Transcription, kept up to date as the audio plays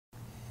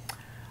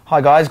Hi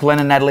guys, Glenn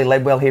and Natalie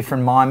Ledwell here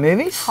from My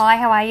Movies. Hi,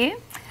 how are you?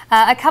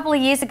 A couple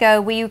of years ago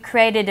we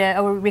recorded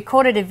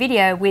a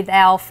video with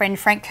our friend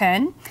Frank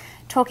Kern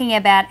talking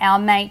about our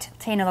mate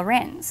Tina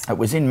Lorenz. It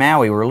was in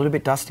Maui. We were a little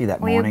bit dusty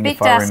that morning,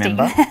 if I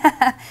remember.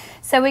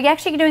 So we're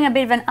actually doing a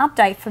bit of an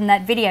update from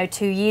that video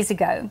 2 years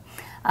ago.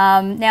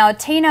 Now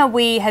Tina,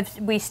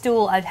 we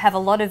still have a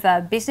lot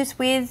of business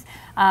with.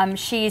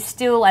 She is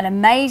still an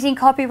amazing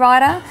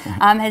copywriter,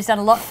 has done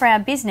a lot for our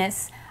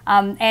business.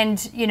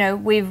 And you know,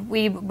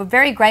 we're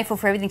very grateful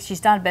for everything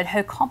she's done, but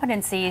her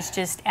competency is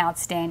just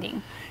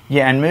outstanding.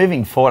 Yeah, and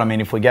moving forward, I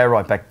mean, if we go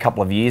right back a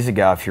couple of years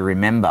ago, if you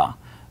remember,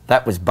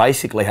 that was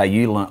basically how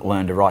you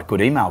learned to write good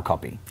email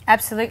copy.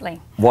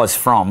 Absolutely. Was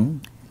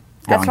from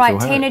That's right,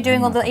 Tina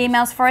doing all the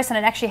emails for us, and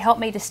it actually helped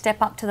me to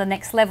step up to the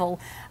next level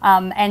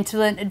and to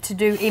learn to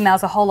do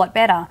emails a whole lot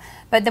better.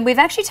 But then we've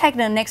actually taken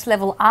it to the next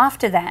level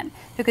after that,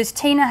 because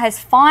Tina has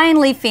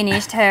finally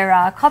finished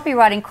her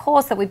copywriting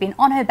course that we've been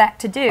on her back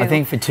to do. I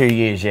think for 2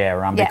 years,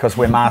 because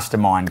we're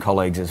mastermind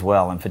colleagues as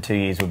well, and for 2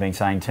 years we've been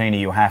saying, Tina,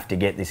 you have to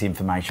get this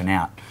information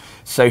out.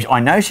 So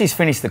I know she's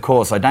finished the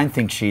course. I don't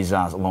think she's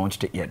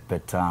launched it yet,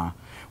 but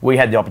we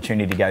had the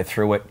opportunity to go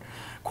through it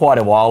quite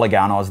a while ago,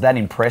 and I was that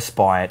impressed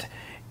by it.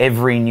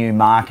 Every new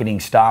marketing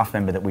staff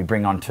member that we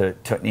bring on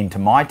into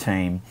my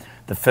team,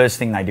 the first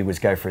thing they did was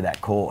go through that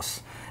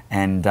course.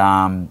 And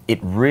it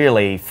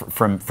really,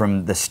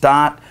 from the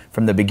start,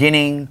 from the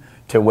beginning,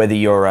 to whether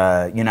you're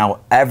a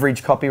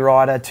average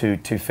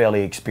copywriter to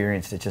fairly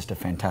experienced, it's just a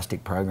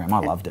fantastic program. I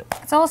loved it.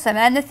 It's awesome.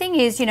 And the thing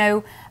is,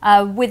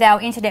 with our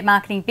internet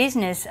marketing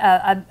business,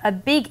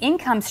 a big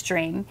income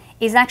stream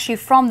is actually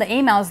from the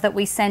emails that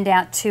we send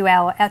out to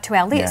our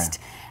list.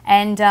 Yeah.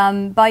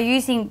 And by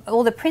using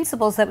all the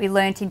principles that we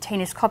learnt in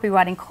Tina's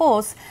copywriting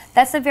course,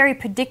 that's a very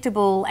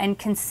predictable and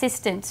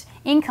consistent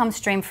income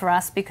stream for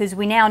us, because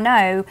we now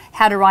know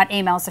how to write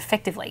emails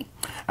effectively.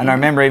 And I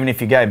remember, even if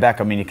you go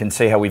back, I mean, you can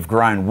see how we've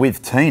grown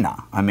with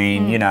Tina. I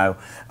mean,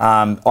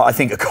 I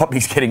think the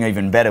copy's getting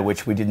even better,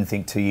 which we didn't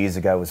think 2 years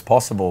ago was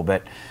possible.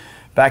 But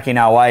back in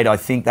 2008, I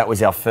think that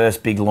was our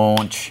first big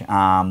launch.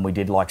 We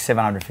did like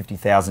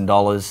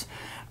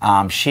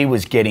 $750,000. She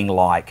was getting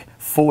like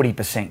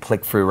 40%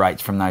 click-through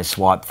rates from those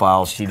swipe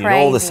files. She did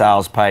all the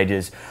sales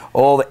pages,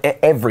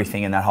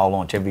 everything in that whole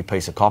launch, every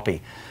piece of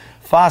copy.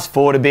 Fast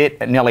forward a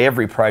bit, nearly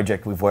every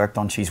project we've worked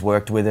on, she's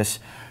worked with us.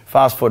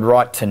 Fast forward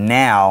right to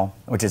now,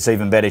 which is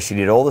even better, she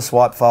did all the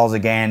swipe files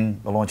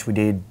again, the launch we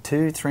did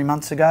 2-3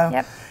 months ago.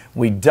 Yep.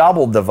 We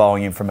doubled the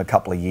volume from a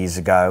couple of years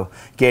ago.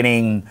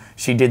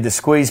 She did the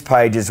squeeze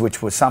pages,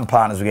 which were, some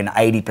partners were getting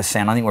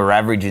 80%. I think we're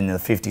averaging in the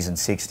 50s and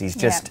 60s,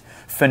 just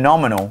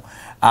phenomenal.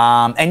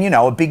 And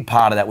a big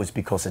part of that was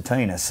because of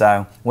Tina.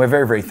 So we're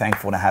very, very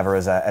thankful to have her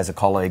as a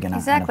colleague and a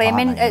partner. I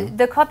mean,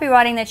 the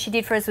copywriting that she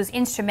did for us was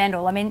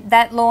instrumental. I mean,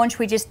 that launch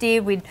we just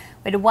did, we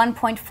had a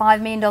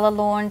 $1.5 million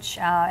launch.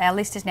 Our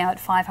list is now at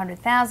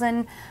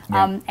 500,000.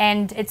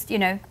 And it's,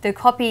 the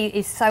copy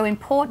is so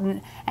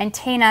important, and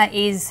Tina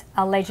is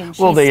a legend. She's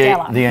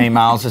stellar. The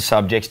emails are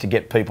subjects to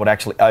get people to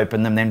actually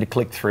open them, then to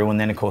click through, and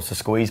then of course the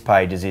squeeze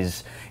pages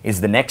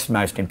is the next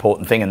most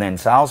important thing, and then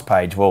sales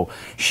page. Well,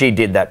 she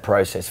did that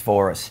process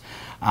for us.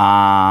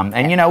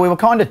 And we were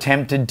kind of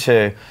tempted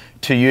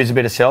to use a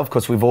bit of self,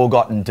 because we've all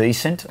gotten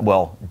decent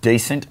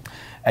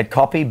at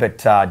copy, but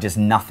just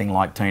nothing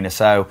like Tina.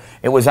 So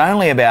it was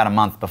only about a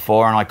month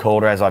before, and I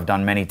called her, as I've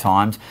done many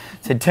times,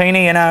 said,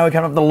 Tina, we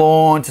come up the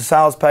launch, the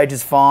sales page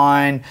is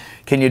fine,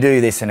 can you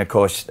do this? And of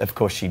course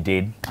she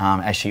did,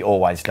 as she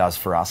always does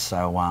for us.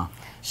 So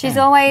she's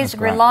always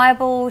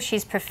reliable,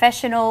 she's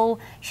professional,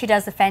 she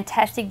does a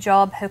fantastic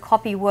job, her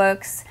copy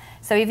works.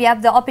 So if you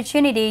have the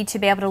opportunity to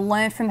be able to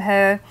learn from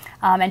her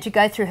and to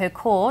go through her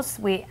course,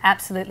 we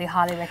absolutely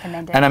highly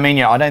recommend it. And I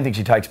mean, I don't think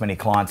she takes many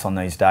clients on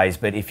these days,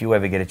 but if you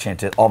ever get a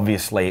chance,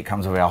 obviously it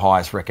comes with our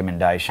highest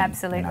recommendation.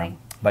 Absolutely.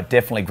 But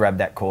definitely grab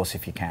that course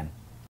if you can.